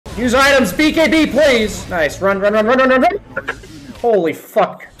Use items, BKB, please! Nice, run, run, run, run, run, run, run! Holy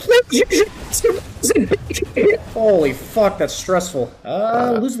fuck. Please use your... Holy fuck, that's stressful.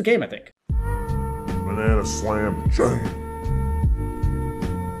 Lose the game, I think. BananaSlamJamma.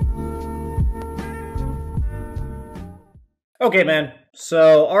 Okay, man.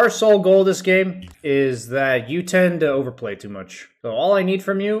 So our sole goal this game is that you tend to overplay too much. So all I need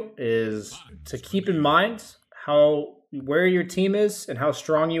from you is to keep in mind where your team is and how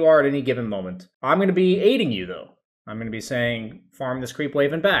strong you are at any given moment. I'm going to be aiding you, though. I'm going to be saying, farm this creep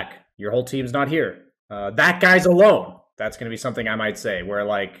wave and back. Your whole team's not here. That guy's alone. That's going to be something I might say, where,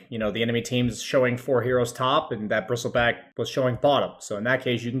 like, you know, the enemy team's showing 4 heroes top, and that bristleback was showing bottom. So in that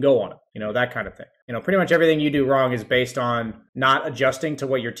case, you can go on it. You know, that kind of thing. You know, pretty much everything you do wrong is based on not adjusting to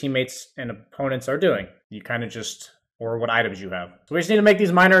what your teammates and opponents are doing. You kind of just, or what items you have. So we just need to make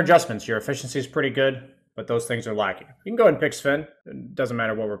these minor adjustments. Your efficiency is pretty good, but those things are lacking. You can go ahead and pick Sven. It doesn't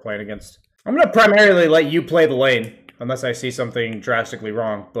matter what we're playing against. I'm going to primarily let you play the lane, unless I see something drastically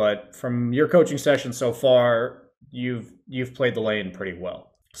wrong. But from your coaching session so far, you've played the lane pretty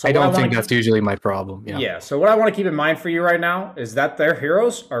well. So I don't think that's usually my problem. Yeah, so what I want to keep in mind for you right now is that their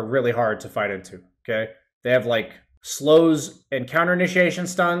heroes are really hard to fight into, okay? They have, like, slows and counter initiation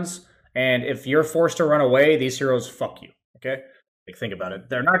stuns, and if you're forced to run away, these heroes fuck you, okay? Like, think about it.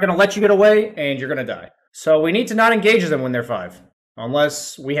 They're not going to let you get away, and you're going to die. So we need to not engage them when they're 5,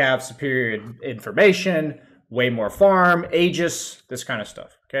 unless we have superior information, way more farm, Aegis, this kind of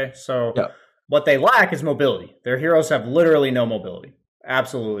stuff, okay? So... yeah. What they lack is mobility. Their heroes have literally no mobility.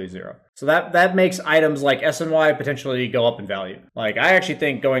 Absolutely zero. So that makes items like SNY potentially go up in value. Like, I actually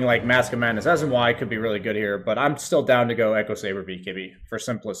think going like Mask of Madness SNY could be really good here, but I'm still down to go Echo Saber BKB for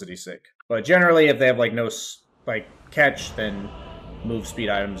simplicity's sake. But generally, if they have like no like catch, then move speed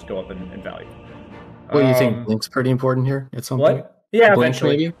items go up in value. What do you think? Blink's pretty important here at some point? What? Yeah, Blink,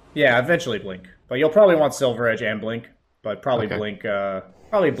 eventually. maybe? Yeah, eventually Blink. But you'll probably want Silver Edge and Blink, but probably Okay. Blink...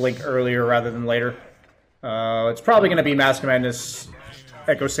 Probably Blink earlier rather than later. It's probably going to be Mask of Madness,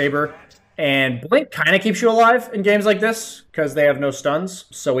 Echo Saber. And Blink kind of keeps you alive in games like this because they have no stuns.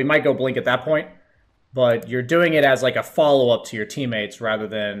 So we might go Blink at that point. But you're doing it as like a follow-up to your teammates rather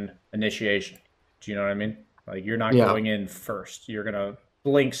than initiation. Do you know what I mean? Like, you're not going in first. You're going to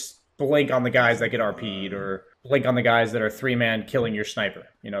blink on the guys that get RP'd or blink on the guys that are 3-man killing your sniper.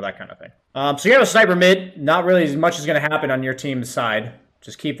 You know, that kind of thing. So you have a sniper mid. Not really as much is going to happen on your team's side.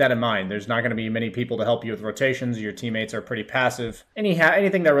 Just keep that in mind. There's not going to be many people to help you with rotations. Your teammates are pretty passive.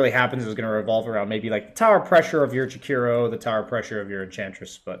 Anything that really happens is going to revolve around maybe like the tower pressure of your Chikiro, the tower pressure of your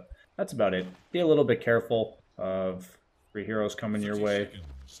Enchantress, but that's about it. Be a little bit careful of 3 heroes coming your way.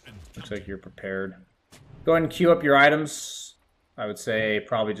 Looks like you're prepared. Go ahead and queue up your items. I would say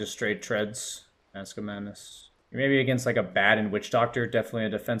probably just straight treads. Mask of Madness. You're maybe against like a Bad and Witch Doctor. Definitely a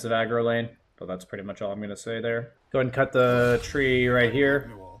defensive aggro lane. But that's pretty much all I'm going to say there. Go ahead and cut the tree right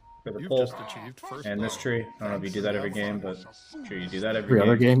here for the pull. And this tree. I don't know if you do that every game, but I'm sure you do that every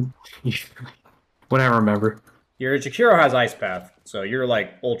other game. When I remember. Your Chikiro has Ice Path, so you're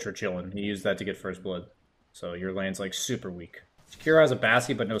like ultra chilling. You use that to get first blood. So your lane's like super weak. Chikiro has a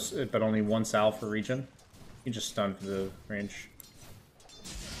Bassi, but only 1 sal for regen. You just stun for the range.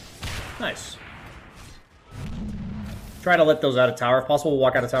 Nice. Try to let those out of tower. If possible,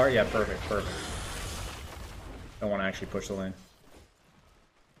 walk out of tower. Yeah, perfect, perfect. Don't want to actually push the lane.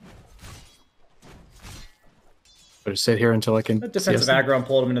 Better sit here until I can... Defensive aggro and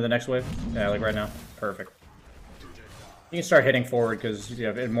pull them into the next wave. Yeah, like right now. Perfect. You can start hitting forward because you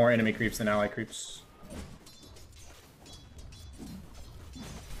have more enemy creeps than ally creeps.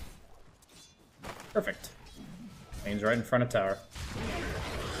 Perfect. Lane's right in front of tower.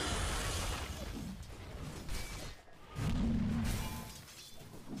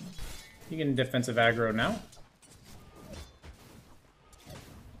 You can defensive aggro now.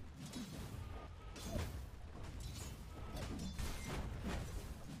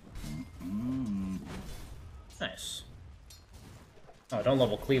 Nice. Oh, don't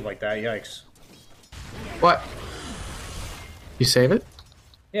level cleave like that, yikes. What? You save it?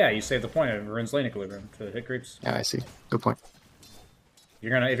 Yeah, you save the point of Ruin's lane equilibrium to hit creeps. Yeah, I see. Good point. If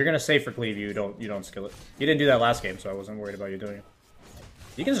you're gonna save for cleave, you don't skill it. You didn't do that last game, so I wasn't worried about you doing it.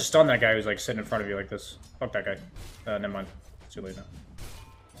 You can just stun that guy who's like sitting in front of you like this. Fuck that guy. Never mind. It's too late now.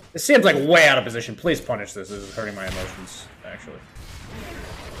 This seems like way out of position. Please punish this. This is hurting my emotions, actually.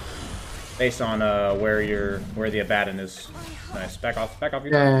 Based on where the Abaddon is. Nice. Back off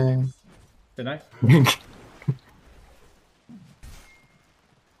your Yeah. Didn't I?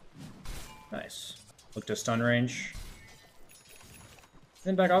 Nice. Look to stun range.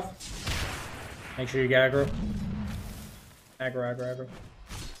 Then back off. Make sure you get aggro. Aggro.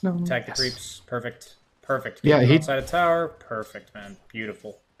 No. Attack the creeps. Perfect. Perfect. Yeah, he outside a tower. Perfect, man.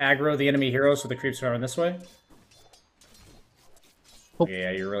 Beautiful. Aggro the enemy hero so the creeps are going this way. Oh.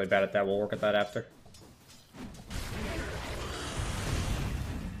 Yeah, you're really bad at that. We'll work at that after.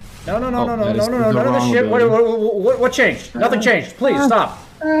 No. None of this shit. What changed? Nothing changed. Please, stop.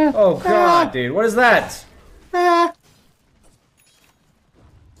 Oh, God, dude. What is that?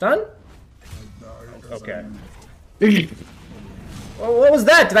 Done? Okay. What was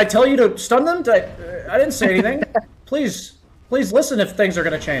that? Did I tell you to stun them? I didn't say anything. Please listen if things are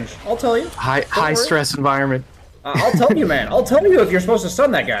going to change. I'll tell you. High stress environment. I'll tell you, man. I'll tell you if you're supposed to stun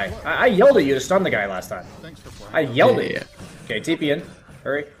that guy. I yelled at you to stun the guy last time. I yelled at you. Okay, TP in.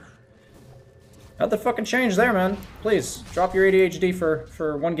 Hurry. Nothing fucking changed there, man. Please, drop your ADHD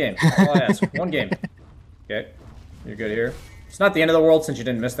for one game. That's all I ask. One game. Okay. You're good here. It's not the end of the world since you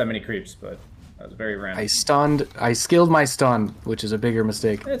didn't miss that many creeps, but that was very random. I skilled my stun, which is a bigger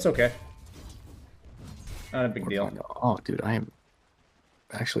mistake. It's okay. Not a big deal. Oh, dude, I am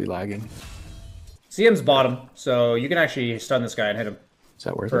actually lagging. CM's bottom, so you can actually stun this guy and hit him. Is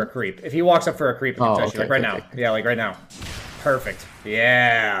that worth for it? a creep. If he walks up for a creep, he can touch you. Like right now. Yeah, like right now. Perfect.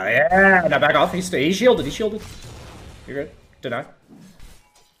 Yeah. Now back off. He's shielded. He's shielded. You're good. Deny.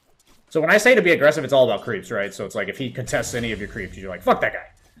 So when I say to be aggressive, it's all about creeps, right? So it's like if he contests any of your creeps, you're like, fuck that guy.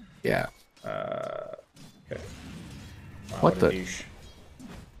 Yeah. Okay. Wow, what the? Douche.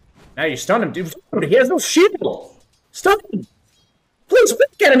 Now you stun him, dude. He has no shield. Stun him. Please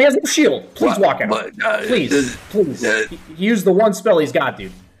walk at him. He has no shield. Please walk at him. Please. He used the one spell he's got,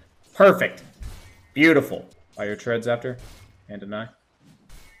 dude. Perfect. Beautiful. Buy your treads after. And deny.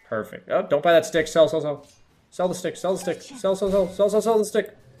 Perfect. Oh, don't buy that stick. Sell. Sell the stick. Sell the stick. Sell the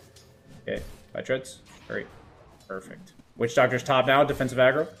stick. Okay. Buy treads. Great. Perfect. Witch Doctor's top now. Defensive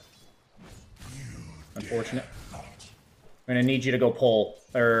aggro. Unfortunate. I'm gonna need you to go pull.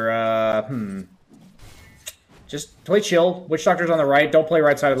 Or, Just play chill. Witch Doctor's on the right. Don't play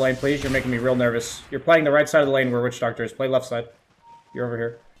right side of the lane, please. You're making me real nervous. You're playing the right side of the lane where Witch Doctor is. Play left side. You're over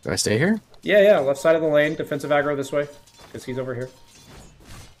here. Do I stay here? Yeah. Left side of the lane. Defensive aggro this way. Because he's over here.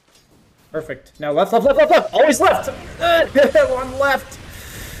 Perfect. Now left. Always left! One left!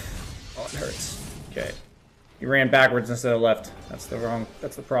 Oh, it hurts. Okay. You ran backwards instead of left. That's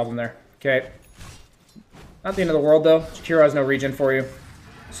the problem there. Okay. Not the end of the world, though. Shakira has no regen for you.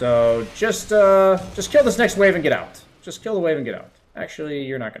 So, just kill this next wave and get out. Just kill the wave and get out. Actually,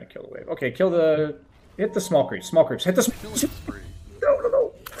 you're not going to kill the wave. Okay, hit the small creeps. Hit the small...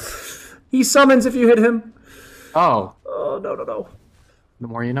 No. He summons if you hit him. Oh. Oh, no. The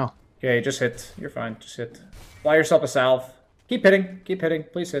more you know. Okay, just hit. You're fine. Just hit. Fly yourself a salve. Keep hitting.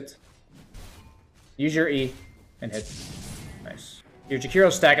 Please hit. Use your E and hit. Nice. Your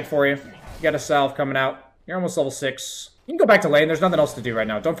Jakiro's stacking for you. You got a salve coming out. You're almost level 6. You can go back to lane. There's nothing else to do right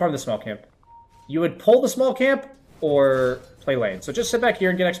now. Don't farm the small camp. You would pull the small camp or play lane. So just sit back here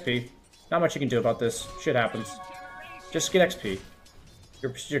and get XP. Not much you can do about this. Shit happens. Just get XP.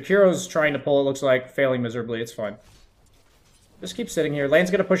 Your Jakiro's trying to pull, it looks like, failing miserably. It's fine. Just keep sitting here.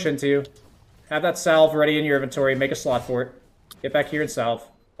 Lane's going to push into you. Have that salve ready in your inventory. Make a slot for it. Get back here and salve.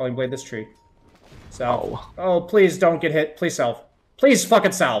 Calling blade this tree. Salve. Oh, please don't get hit. Please salve. Please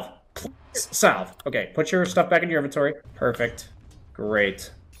fucking salve. Salve. Okay, put your stuff back in your inventory. Perfect.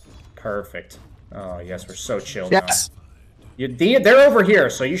 Great. Perfect. Oh, yes, we're so chill now. They're over here,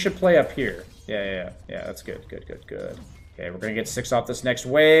 so you should play up here. Yeah, that's good. Good. Okay, we're going to get 6 off this next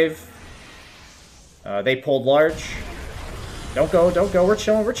wave. They pulled large. Don't go. We're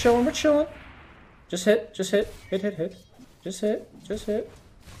chilling. Just hit. Hit. Just hit.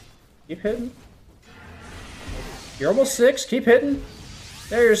 Keep hitting. You're almost 6. Keep hitting.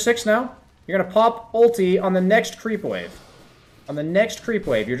 There, you're 6 now. You're going to pop ulti on the next creep wave.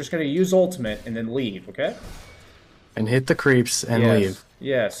 You're just going to use ultimate and then leave, okay? And hit the creeps and leave.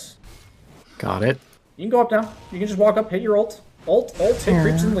 Yes. Got it. You can go up now. You can just walk up, hit your ult. Hit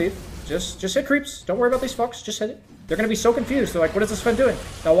creeps and leave. Just hit creeps. Don't worry about these fucks. Just hit it. They're going to be so confused. They're like, what is this Sven doing?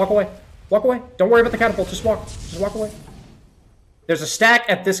 Now walk away. Don't worry about the catapult. Just walk away. There's a stack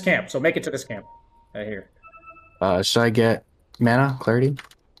at this camp, so make it to this camp. Right here. Should I get mana? Clarity?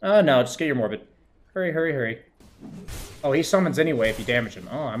 No, just get your morbid. Hurry. Oh, he summons anyway if you damage him.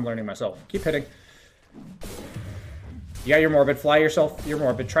 Oh, I'm learning myself. Keep hitting. You got your morbid. Fly yourself your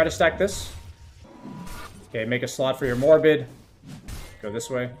morbid. Try to stack this. Okay, make a slot for your morbid. Go this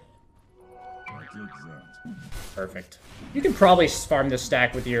way. Perfect. You can probably farm this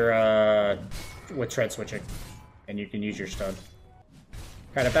stack with your, with tread switching. And you can use your stun.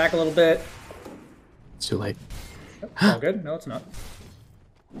 Kind of back a little bit. It's too late. All good? No, it's not.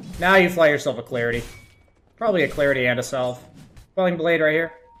 Now you fly yourself a clarity. Probably a clarity and a salve. Quelling blade right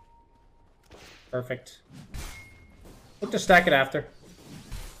here. Perfect. Look to stack it after.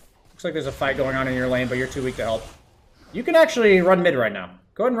 Looks like there's a fight going on in your lane, but you're too weak to help. You can actually run mid right now.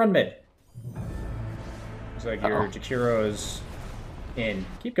 Go ahead and run mid. Looks like your Jakiro is in.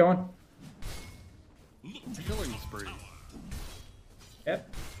 Keep going. Killing spree.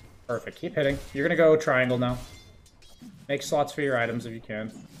 Yep. Perfect. Keep hitting. You're gonna go triangle now. Make slots for your items if you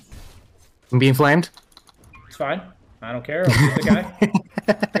can. I'm being flamed. It's fine. I don't care. I'll shoot the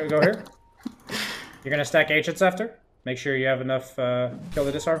guy. Go here. You're gonna stack ancients after. Make sure you have enough kill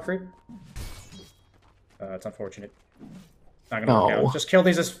the disarm creep. It's unfortunate. Not gonna work out. Just kill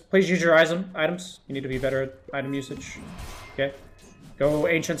these. Please use your items. You need to be better at item usage. Okay. Go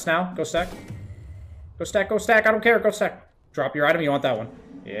ancients now. Go stack. Go stack. Go stack. I don't care. Go stack. Drop your item. You want that one?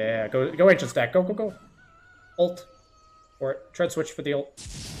 Yeah. Go ancient stack. Go. Go. Go. Ult. Or tread switch for the ult.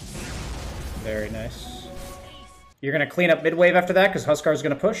 Very nice. You're gonna clean up mid wave after that because Huskar's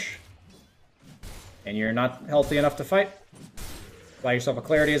gonna push. And you're not healthy enough to fight. Buy yourself a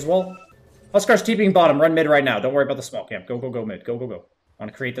clarity as well. Huskar's TPing bottom. Run mid right now. Don't worry about the small camp. Go, go, go mid. Go, go, go. I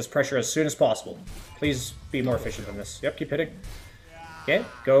want to create this pressure as soon as possible. Please be more efficient than this. Yep, keep hitting. Okay,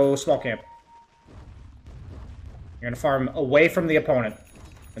 go small camp. You're going to farm away from the opponent.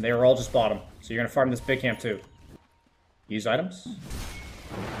 And they were all just bottom. So you're going to farm this big camp too. Use items.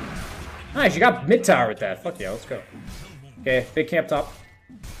 Nice, you got mid tower with that. Fuck yeah, let's go. Okay, big camp top.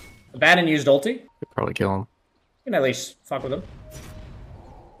 Abaddon used ulti. Could probably kill him. You can at least fuck with him.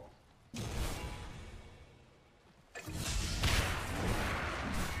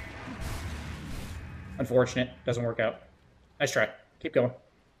 Unfortunate. Doesn't work out. Nice try. Keep going.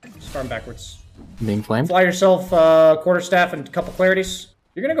 Just farm backwards. Being flamed. Fly yourself quarterstaff and a couple clarities.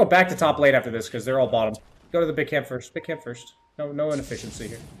 You're gonna go back to top lane after this because they're all bottom. Go to the big camp first. Big camp first. No inefficiency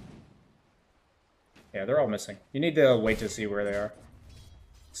here. Yeah, they're all missing. You need to wait to see where they are.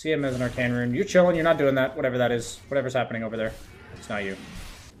 See him as an arcane rune. You're chilling. You're not doing that. Whatever that is. Whatever's happening over there. It's not you.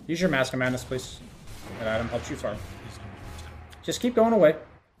 Use your Mask of Madness, please. That item helps you farm. Just keep going away.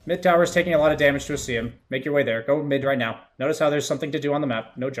 Mid tower is taking a lot of damage to a CM. Make your way there. Go mid right now. Notice how there's something to do on the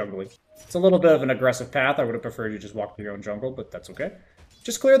map. No jungling. It's a little bit of an aggressive path. I would have preferred you just walk through your own jungle, but that's okay.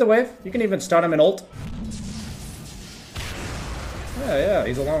 Just clear the wave. You can even stun him and ult. Yeah,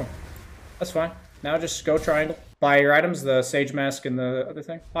 he's alone. That's fine. Now just go triangle. Buy your items, the Sage Mask and the other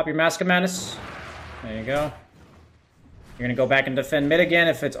thing. Pop your Mask of Madness. There you go. You're going to go back and defend mid again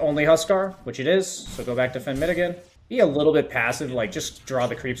if it's only Huskar, which it is. So go back defend mid again. Be a little bit passive, like just draw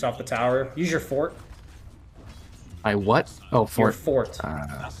the creeps off the tower. Use your fort. I what? Oh, fort. Your fort.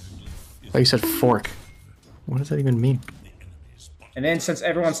 Oh, you said fork. What does that even mean? And then since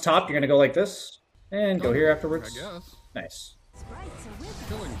everyone's top, you're going to go like this. And go here afterwards. I guess. Nice.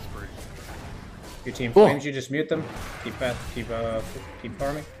 Killing spree. Your team flames, you just mute them. Keep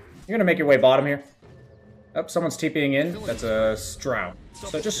farming. You're gonna make your way bottom here. Oh, someone's TPing in. That's a Drow.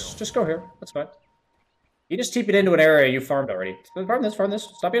 So just go here. That's fine. You just TP'd into an area you farmed already. Farm this.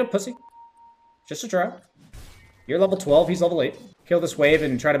 Stop being a pussy. Just a Drow. You're level 12, he's level 8. Kill this wave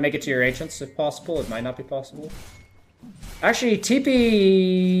and try to make it to your ancients if possible. It might not be possible. Actually,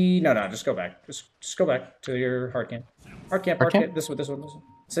 TP... No, just go back. Just go back to your hard camp. Hard camp. This one.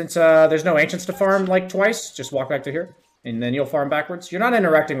 Since there's no ancients to farm like twice, just walk back to here. And then you'll farm backwards. You're not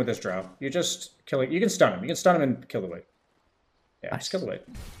interacting with this drow. You're just killing. You can stun him. You can stun him and kill the wave. Yeah, nice. Just kill the wave.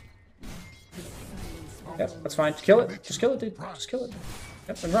 Yep, that's fine. Kill it. Just kill it, dude. Just kill it.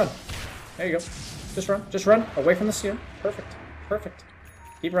 Yep, and run. There you go. Just run. Just run. Away from the CM. Perfect.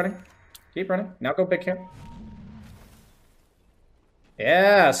 Keep running. Now go big camp.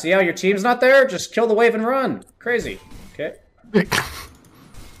 Yeah, see how your team's not there? Just kill the wave and run. Crazy. Okay.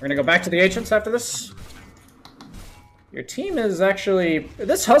 We're gonna go back to the ancients after this. Your team is actually...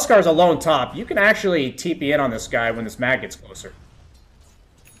 This Huskar's a lone top. You can actually TP in on this guy when this mag gets closer.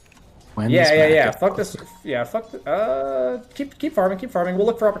 Yeah. Fuck this. Yeah, fuck... Keep farming. We'll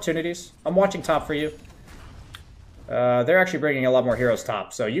look for opportunities. I'm watching top for you. They're actually bringing a lot more heroes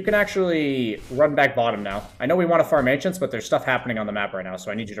top, so you can actually run back bottom now. I know we want to farm ancients, but there's stuff happening on the map right now,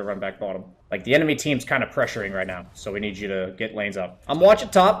 so I need you to run back bottom. Like, the enemy team's kind of pressuring right now, so we need you to get lanes up. I'm watching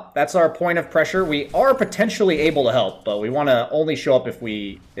top. That's our point of pressure. We are potentially able to help, but we want to only show up if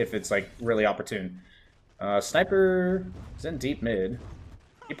it's, like, really opportune. Sniper is in deep mid.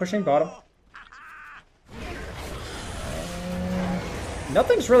 Keep pushing bottom.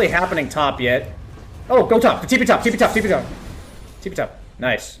 Nothing's really happening top yet. Oh, go top. TP top.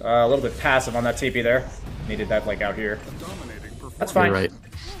 Nice. A little bit passive on that TP there. Needed that, like, out here. That's fine. You're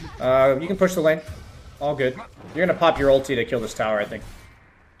right. You can push the lane. All good. You're gonna pop your ulti to kill this tower, I think.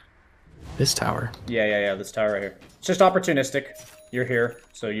 This tower? Yeah. This tower right here. It's just opportunistic. You're here,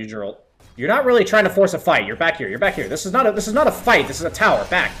 so use your ult. You're not really trying to force a fight. You're back here. You're back here. This is not a fight. This is a tower.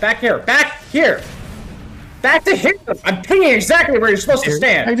 Back here. Back here. Back to here. I'm pinging exactly where you're supposed to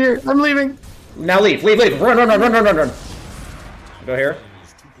stand. Right here. I'm leaving. Now leave. Run. Go here.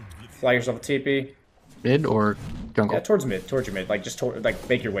 Fly yourself a TP. Mid or jungle? Yeah, towards your mid. Like, just like,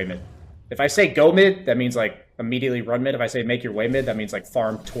 make your way mid. If I say go mid, that means, like, immediately run mid. If I say make your way mid, that means, like,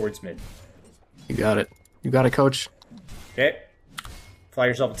 farm towards mid. You got it. You got it, coach. Okay. Fly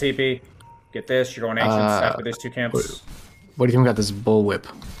yourself a TP. Get this. You're going ancients after these 2 camps. What do you think about this bullwhip?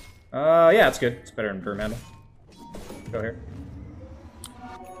 Yeah, it's good. It's better than Broom Handle. Go here.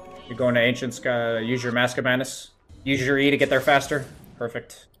 You're going to ancients. Use your Mask of Madness. Use your E to get there faster.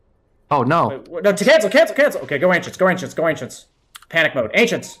 Perfect. Oh, no. Wait, no, to cancel. Okay, go ancients. Panic mode.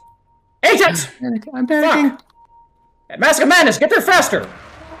 Ancients! I'm panicking. Fuck! Mask of Madness, get there faster!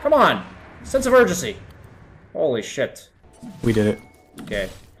 Come on. Sense of urgency. Holy shit. We did it. Okay,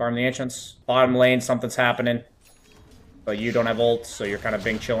 farm the ancients. Bottom lane, something's happening. But you don't have ult, so you're kind of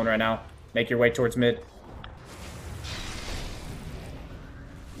being chilling right now. Make your way towards mid.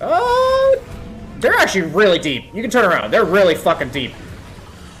 Oh! They're actually really deep. You can turn around. They're really fucking deep.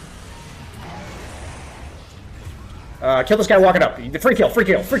 Kill this guy walking up. Free kill.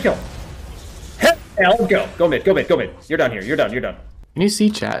 Hell, go. Go mid. You're done here. You're done. Can you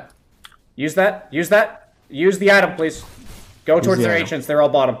see chat? Use that. Use the item, please. Go towards their ancients. They're all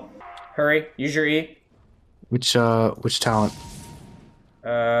bottom. Hurry. Use your E. Which talent?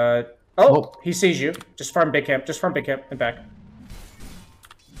 Oh, he sees you. Just farm big camp and back.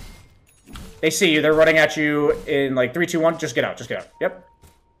 They see you. They're running at you in like 3, 2, 1. Just get out. Yep.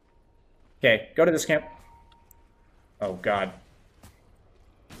 Okay, go to this camp. Oh, God.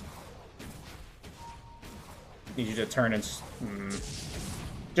 Need you to turn and...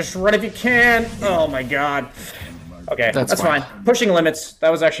 Just run if you can! Oh, my God. Okay, that's fine. Pushing limits.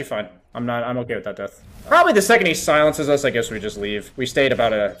 That was actually fine. I'm okay with that death. Probably the second he silences us, I guess we just leave. We stayed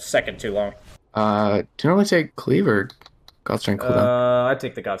about a second too long. Do you normally take cleave or God Strength cooldown? I'd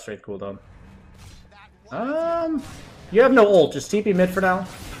take the God Strength cooldown. You have no ult. Just TP mid for now.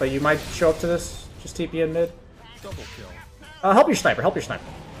 But you might show up to this. Just TP in mid. Double kill. Help your sniper.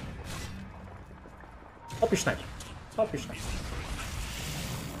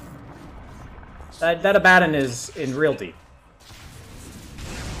 That Abaddon is in real deep.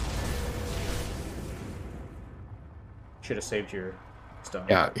 Should have saved your stone.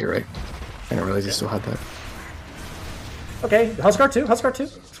 Yeah, you're right. I didn't realize you still had that. Okay, Huskar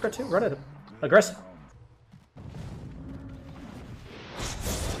 2. Run at him. Aggressive.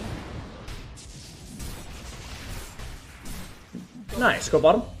 Nice. Go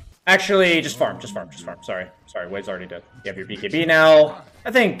bottom. Actually, just farm. Sorry, Wave's already dead. You have your BKB now.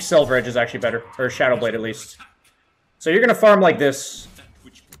 I think Silver Edge is actually better. Or Shadowblade, at least. So you're going to farm like this.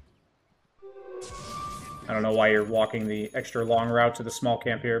 I don't know why you're walking the extra long route to the small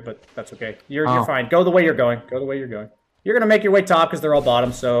camp here, but that's okay. You're fine. Go the way you're going. You're going to make your way top because they're all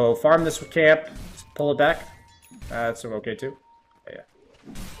bottom, so farm this camp. Pull it back. That's okay, too. Yeah.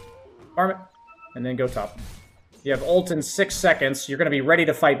 Farm it. And then go top. You have ult in 6 seconds. You're going to be ready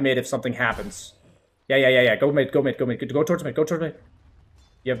to fight mid if something happens. Yeah. Go mid. Go towards mid.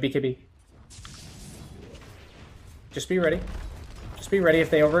 You have BKB. Just be ready. If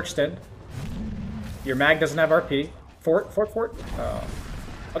they overextend. Your mag doesn't have RP. Fort. Oh.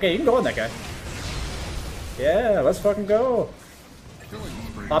 Okay, you can go on that guy. Yeah, let's fucking go.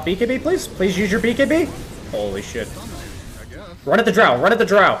 Pop BKB, please. Please use your BKB. Holy shit. Run at the drow. Run at the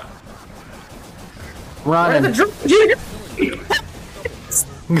drow. Oh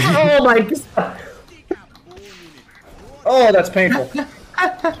my god. Oh, that's painful.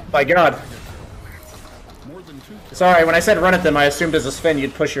 My god. Sorry, when I said run at them, I assumed as a Sven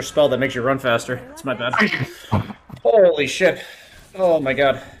you'd push your spell that makes you run faster. It's my bad. Holy shit. Oh my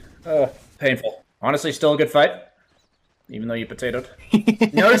god. Oh, painful. Honestly, still a good fight. Even though you potatoed.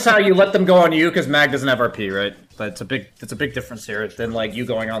 Notice how you let them go on you because Mag doesn't have RP, right? But it's a big difference here than like you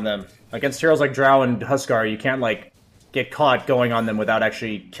going on them. Against heroes like Drow and Huskar, you can't like get caught going on them without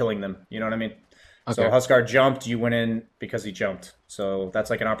actually killing them. You know what I mean? Okay. So Huskar jumped, you went in because he jumped. So that's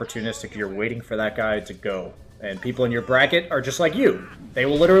like an opportunistic, you're waiting for that guy to go. And people in your bracket are just like you. They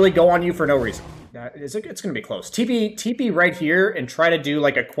will literally go on you for no reason. It's going to be close. TP right here and try to do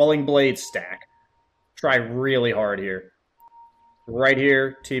like a Quelling Blade stack. Try really hard here. Right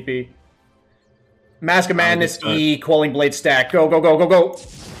here, TP. Mask of Madness, E, Quelling Blade stack. Go.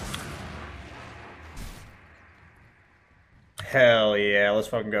 Hell yeah, let's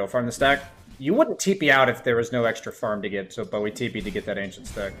fucking go. Farm the stack. You wouldn't TP out if there was no extra farm to get, but we TP'd to get that ancient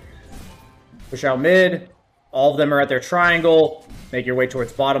stack. Push out mid. All of them are at their triangle. Make your way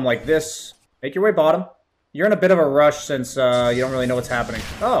towards bottom like this. Make your way bottom. You're in a bit of a rush since you don't really know what's happening.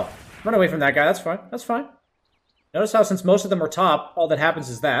 Oh, run away from that guy. That's fine. That's fine. Notice how since most of them are top, all that happens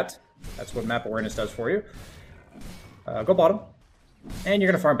is that. That's what map awareness does for you. Go bottom. And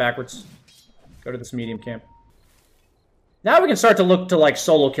you're going to farm backwards. Go to this medium camp. Now we can start to look to, like,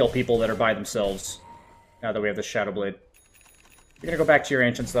 solo kill people that are by themselves. Now that we have the Shadow Blade. You're going to go back to your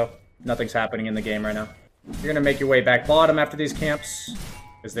Ancients, though. Nothing's happening in the game right now. You're going to make your way back bottom after these camps.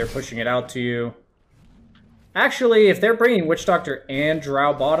 Because they're pushing it out to you. Actually, if they're bringing Witch Doctor and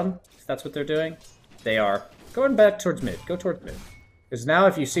Drow bottom, if that's what they're doing, they are. Going back towards mid. Go towards mid. Because now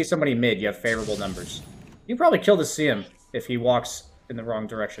if you see somebody mid, you have favorable numbers. You can probably kill the CM if he walks in the wrong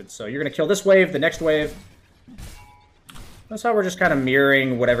direction. So you're going to kill this wave, the next wave. That's how we're just kind of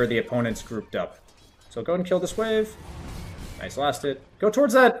mirroring whatever the opponent's grouped up. So go and kill this wave. Nice, last hit. Go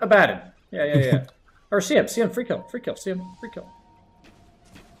towards that Abaddon. Yeah. Or CM, free kill, CM, free kill.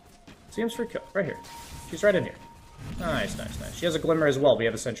 CM's free kill, right here. She's right in here. Nice. She has a glimmer as well. We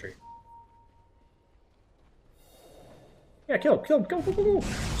have a sentry. Yeah, kill, go.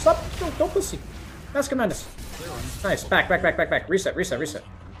 Stop, don't pussy. Mask of Madness. Nice, back. Reset.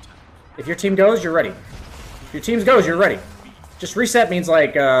 If your team goes, you're ready. If your team goes, you're ready. Just reset means,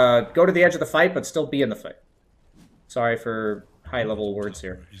 like, go to the edge of the fight, but still be in the fight. Sorry for high-level words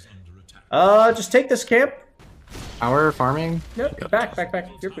here. Just take this camp. Our farming? Yep, back.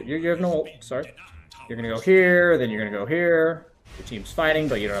 You have no ult, sorry. You're gonna go here, then you're gonna go here. Your team's fighting,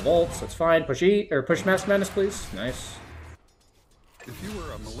 but you don't have ults, that's fine. Push E, or push Mask Madness, please. Nice. If you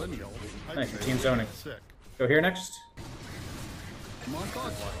were a millennial, Nice, your team's zoning. sick. Go here next. Come on,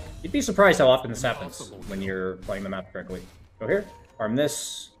 godlike. You'd be surprised how often this happens when you're playing the map correctly. Go here, farm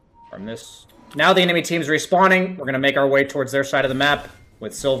this. Now the enemy team's respawning. We're gonna make our way towards their side of the map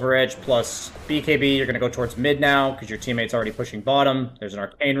with Silver Edge plus BKB. You're gonna go towards mid now because your teammate's already pushing bottom. There's an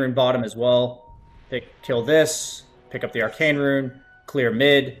Arcane Rune bottom as well. Kill this, pick up the Arcane Rune, clear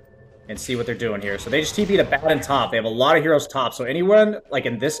mid, and see what they're doing here. So they just TP'd a Abaddon top. They have a lot of heroes top, so anyone, like,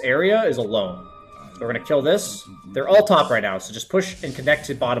 in this area is alone. So we're gonna kill this. They're all top right now, so just push and connect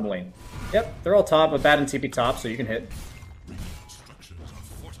to bottom lane. Yep, they're all top, Abaddon TP top, so you can hit.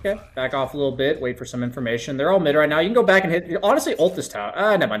 Okay, back off a little bit, wait for some information. They're all mid right now. You can go back and hit. Honestly, ult this tower.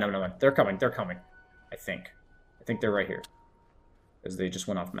 Never mind. They're coming. I think they're right here. Because they just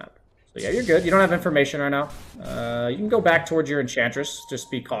went off map. So yeah, you're good. You don't have information right now. You can go back towards your Enchantress. Just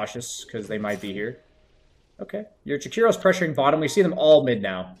be cautious, because they might be here. Okay. Your Chikiro's pressuring bottom. We see them all mid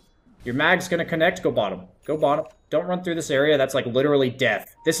now. Your Mag's gonna connect. Go bottom. Don't run through this area. That's, like, literally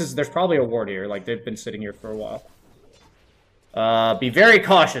death. There's probably a ward here. Like, they've been sitting here for a while. Be very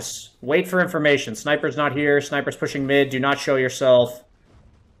cautious. Wait for information. Sniper's not here. Sniper's pushing mid. Do not show yourself.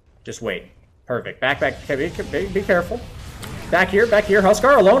 Just wait. Perfect. Back. Be careful. Back here.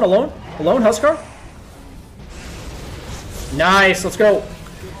 Huskar, alone, Huskar. Nice, let's go.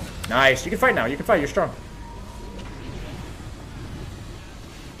 Nice, you can fight now. You're strong.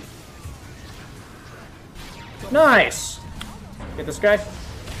 Nice. Get this guy.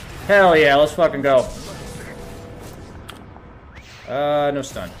 Hell yeah, let's fucking go. No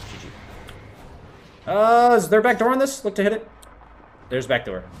stun. GG. Is there back door on this? Look to hit it. There's back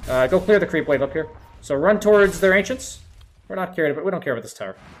door. Go clear the creep wave up here. So run towards their Ancients. We don't care about this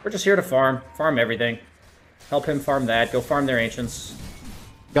tower. We're just here to farm everything. Help him farm that. Go farm their Ancients.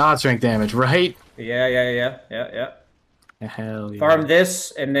 God strength damage, right? Yeah. Hell yeah. Farm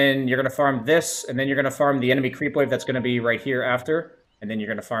this, and then you're gonna farm this, and then you're gonna farm the enemy creep wave that's gonna be right here after. And then you're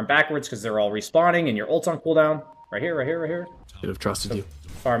gonna farm backwards because they're all respawning, and your ult's on cooldown. Right here. Should have trusted you.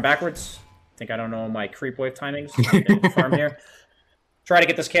 Farm backwards. I don't know my creep wave timings. Okay, farm here. Try to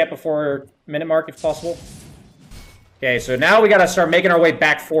get this camp before minute mark if possible. Okay, so now we gotta start making our way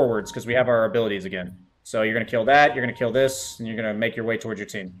back forwards because we have our abilities again. So you're gonna kill that, you're gonna kill this, and you're gonna make your way towards your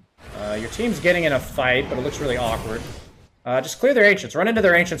team. Your team's getting in a fight, but it looks really awkward. Just clear their Ancients. Run into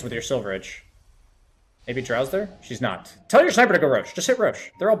their Ancients with your Silver Edge. Maybe Drow's there? She's not. Tell your sniper to go Roche. Just hit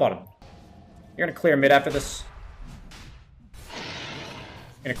Roche. They're all bottom. You're gonna clear mid after this.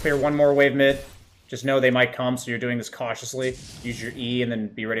 You're gonna clear one more wave mid. Just know they might come, so you're doing this cautiously. Use your E and then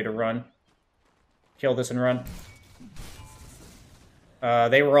be ready to run. Kill this and run.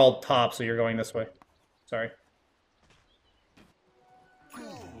 They were all top, so you're going this way. Sorry.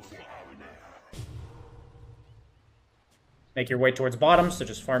 Make your way towards bottom, so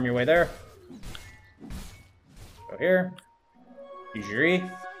just farm your way there. Go here. Use your E.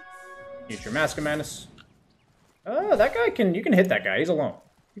 Use your Mask of Madness. Oh, that guy you can hit that guy. He's alone.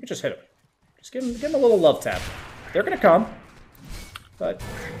 You can just hit him. Just give him a little love tap. They're gonna come. But,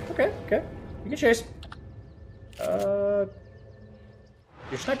 okay. You can chase.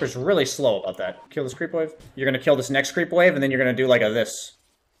 Your sniper's really slow about that. Kill this creep wave. You're gonna kill this next creep wave, and then you're gonna do like a this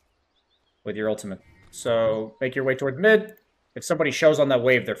with your ultimate. So make your way towards mid. If somebody shows on that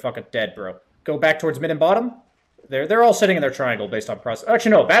wave, they're fucking dead, bro. Go back towards mid and bottom. They're all sitting in their triangle based on process.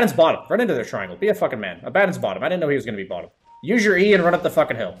 Actually, no, Abaddon's bottom. Run into their triangle. Be a fucking man. Abaddon's bottom. I didn't know he was gonna be bottom. Use your E and run up the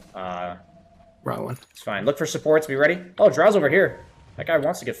fucking hill. Wrong one. It's fine. Look for supports. Be ready. Oh, Drow's over here. That guy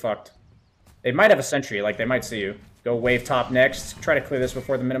wants to get fucked. They might have a sentry. Like, they might see you. Go wave top next. Try to clear this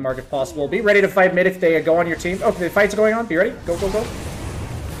before the minute mark if possible. Be ready to fight mid if they go on your team. Oh, the fight's going on. Be ready. Go, go, go.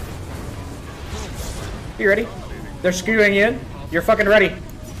 Be ready. They're skewing you in. You're fucking ready.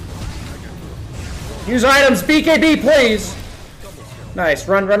 Use items. BKB, please. Nice.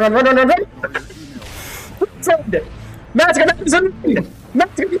 Run, run, run, run, run, run, run.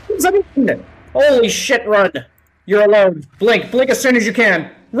 Holy shit, run. You're alone. Blink. Blink as soon as you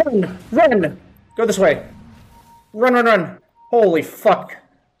can. Run. Run. Go this way. Run, run, run. Holy fuck.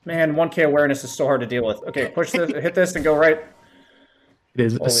 Man, 1k awareness is so hard to deal with. Okay, push this, hit this, and go right. It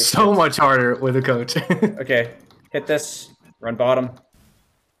is so much harder with a coach. Okay, hit this. Run bottom.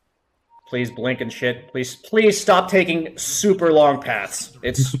 Please blink and shit. Please stop taking super long paths.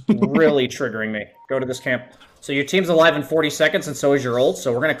 It's really triggering me. Go to this camp. So your team's alive in 40 seconds, and so is your ult.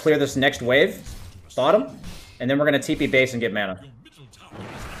 So we're going to clear this next wave. Bottom. And then we're going to TP base and get mana.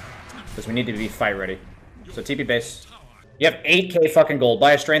 Because we need to be fight ready. So TP base. You have 8k fucking gold.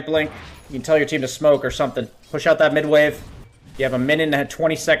 Buy a strength blink. You can tell your team to smoke or something. Push out that mid wave. You have a minute and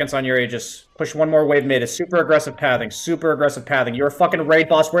 20 seconds on your Aegis. Push one more wave mid. It's super aggressive pathing. Super aggressive pathing. You're a fucking raid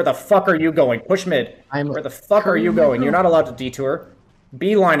boss. Where the fuck are you going? Push mid. Where the fuck are you going? You're not allowed to detour.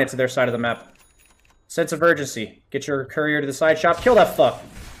 Beeline it to their side of the map. Sense of urgency. Get your courier to the side shop. Kill that fuck.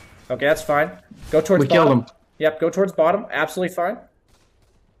 Okay, that's fine. Go towards bottom. Killed him. Yep, go towards bottom. Absolutely fine.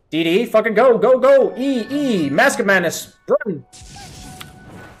 DD, fucking go, go, go! E, Mask of Madness, run!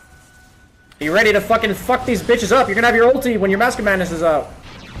 Be ready to fucking fuck these bitches up. You're gonna have your ulti when your Mask of Madness is out.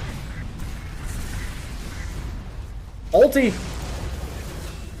 Ulti!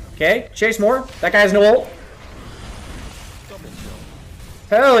 Okay, chase more. That guy has no ult.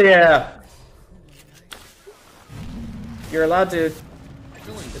 Hell yeah! You're allowed to...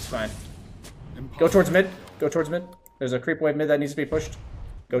 It's fine. Go towards mid. Go towards mid. There's a creep wave mid that needs to be pushed.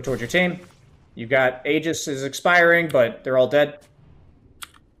 Go towards your team. You've got Aegis is expiring, but they're all dead.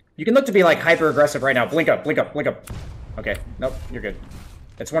 You can look to be like hyper aggressive right now. Blink up, blink up, blink up. Okay, nope, you're good.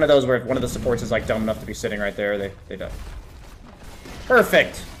 It's one of those where if one of the supports is like dumb enough to be sitting right there, they die.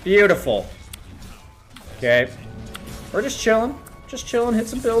 Perfect, beautiful. Okay, we're just chilling, hit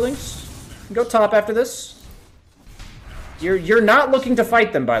some buildings. Go top after this. You're not looking to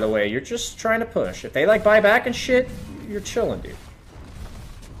fight them, by the way. You're just trying to push. If they like buy back and shit, you're chilling, dude.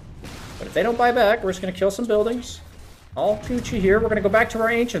 But if they don't buy back, we're just going to kill some buildings. All Gucci here. We're going to go back to our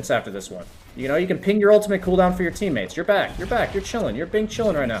Ancients after this one. You know, you can ping your ultimate cooldown for your teammates. You're back. You're back. You're chilling. You're being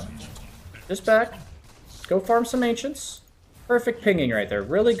chilling right now. Just back. Go farm some Ancients. Perfect pinging right there.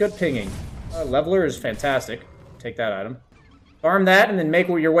 Really good pinging. Leveler is fantastic. Take that item. Farm that and then make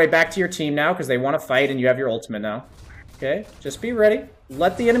your way back to your team now because they want to fight and you have your ultimate now. Okay, just be ready.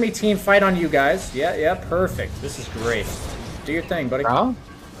 Let the enemy team fight on you guys. Yeah, perfect. This is great. Do your thing, buddy. Oh?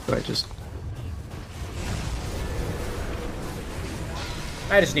 Do I just...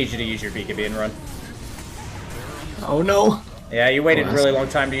 I just need you to use your BKB and run. Oh no! Yeah, you waited a really long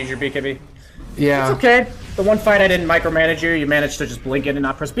time to use your BKB. Yeah. It's okay. The one fight I didn't micromanage you, you managed to just blink in and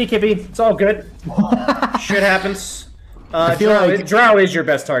not press BKB. It's all good. Shit happens. I feel like... Drow is your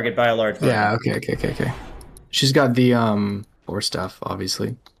best target by a large margin. Yeah, okay. She's got the, Force stuff,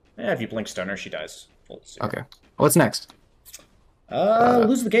 obviously. Yeah, if you blink stun her, she dies. Okay. What's next?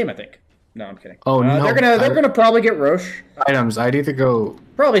 Lose the game, I think. No, I'm kidding. Oh, no. They're gonna probably get Roche. Items. I'd either go...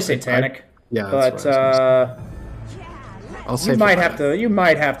 Probably Satanic. Yeah, but, I'll say you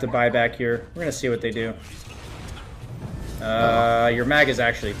might have to buy back here. We're gonna see what they do. Your mag is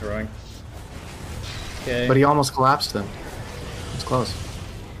actually throwing. Okay. But he almost collapsed then. It's close.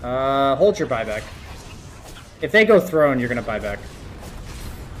 Hold your buyback. If they go throne, you're gonna buy back.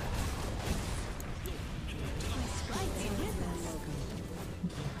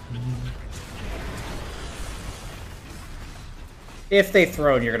 If they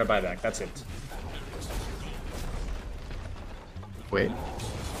throne, you're gonna buy back. That's it. Wait.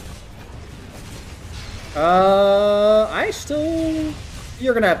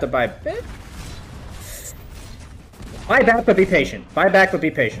 You're gonna have to buy back. Buy back, but be patient. Buy back, but be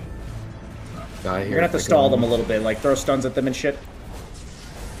patient. You're gonna have to stall them a little bit, like throw stuns at them and shit.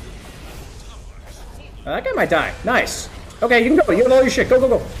 That guy might die. Nice. Okay, you can go. You have all your shit. Go, go,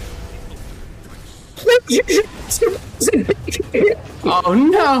 go. Please Oh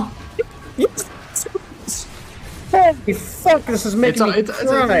no! Holy fuck, this is making me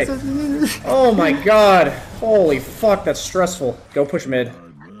cry. Oh my god. Holy fuck, that's stressful. Go push mid.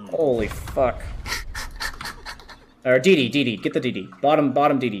 Holy fuck. Or DD, get the DD. Bottom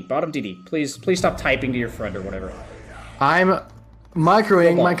DD. Please stop typing to your friend or whatever. I'm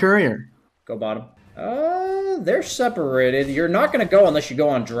microing my courier. Go bottom. They're separated. You're not gonna go unless you go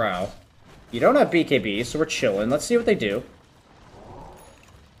on Drow. You don't have BKB, so we're chilling. Let's see what they do.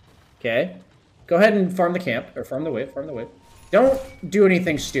 Okay. Go ahead and farm the camp, or farm the wave, Don't do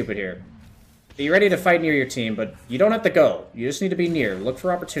anything stupid here. Be ready to fight near your team, but you don't have to go. You just need to be near. Look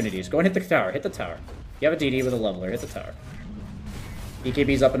for opportunities. Go and hit the tower. You have a DD with a leveler. Hit the tower.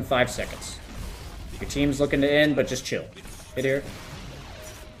 BKB's up in 5 seconds. Your team's looking to end, but just chill. Hit here.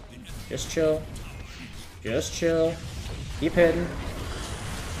 Just chill. Keep hitting.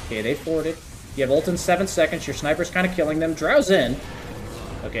 Okay, they forwarded. You have ult in 7 seconds. Your sniper's kind of killing them. Drow's in.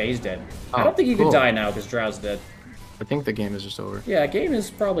 Okay, he's dead. I don't think you can die now because Drow's dead. I think the game is just over. Yeah, game is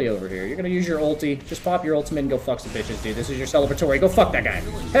probably over here. You're gonna use your ulti. Just pop your ultimate and go fuck some bitches, dude. This is your celebratory. Go fuck that guy.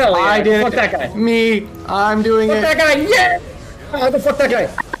 Hell yeah. I did. Fuck that guy. Me. I'm doing fuck it. Fuck that guy. Yeah. Oh, go fuck that guy.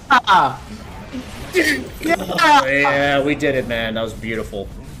 Oh, yeah, we did it, man. That was beautiful.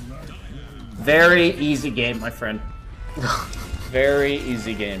 Very easy game, my friend. Very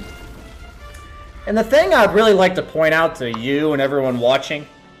easy game. And the thing I'd really like to point out to you and everyone watching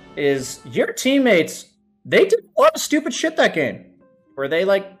is your teammates, they did a lot of stupid shit that game. Where they,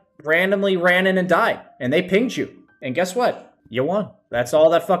 like, randomly ran in and died. And they pinged you. And guess what? You won. That's all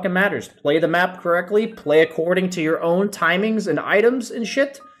that fucking matters. Play the map correctly. Play according to your own timings and items and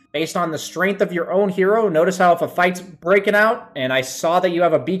shit. Based on the strength of your own hero. Notice how if a fight's breaking out and I saw that you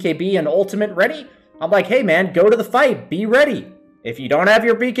have a BKB and ultimate ready, I'm like, hey man, go to the fight. Be ready. If you don't have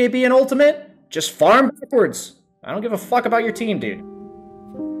your BKB and ultimate, just farm backwards. I don't give a fuck about your team, dude.